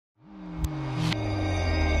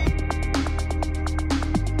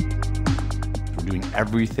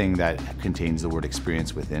everything that contains the word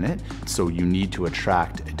experience within it. So you need to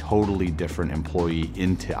attract a totally different employee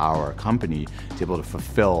into our company to be able to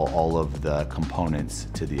fulfill all of the components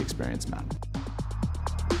to the experience map.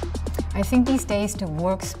 I think these days the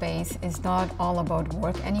workspace is not all about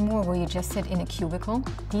work anymore, where you just sit in a cubicle.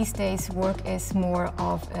 These days work is more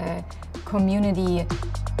of a community.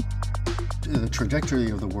 The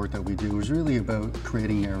trajectory of the work that we do is really about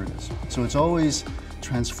creating narratives. So it's always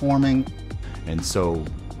transforming. And so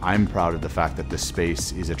I'm proud of the fact that this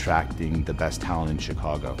space is attracting the best talent in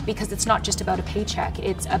Chicago. Because it's not just about a paycheck,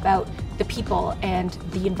 it's about the people and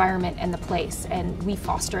the environment and the place. And we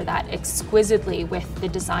foster that exquisitely with the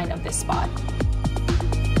design of this spot.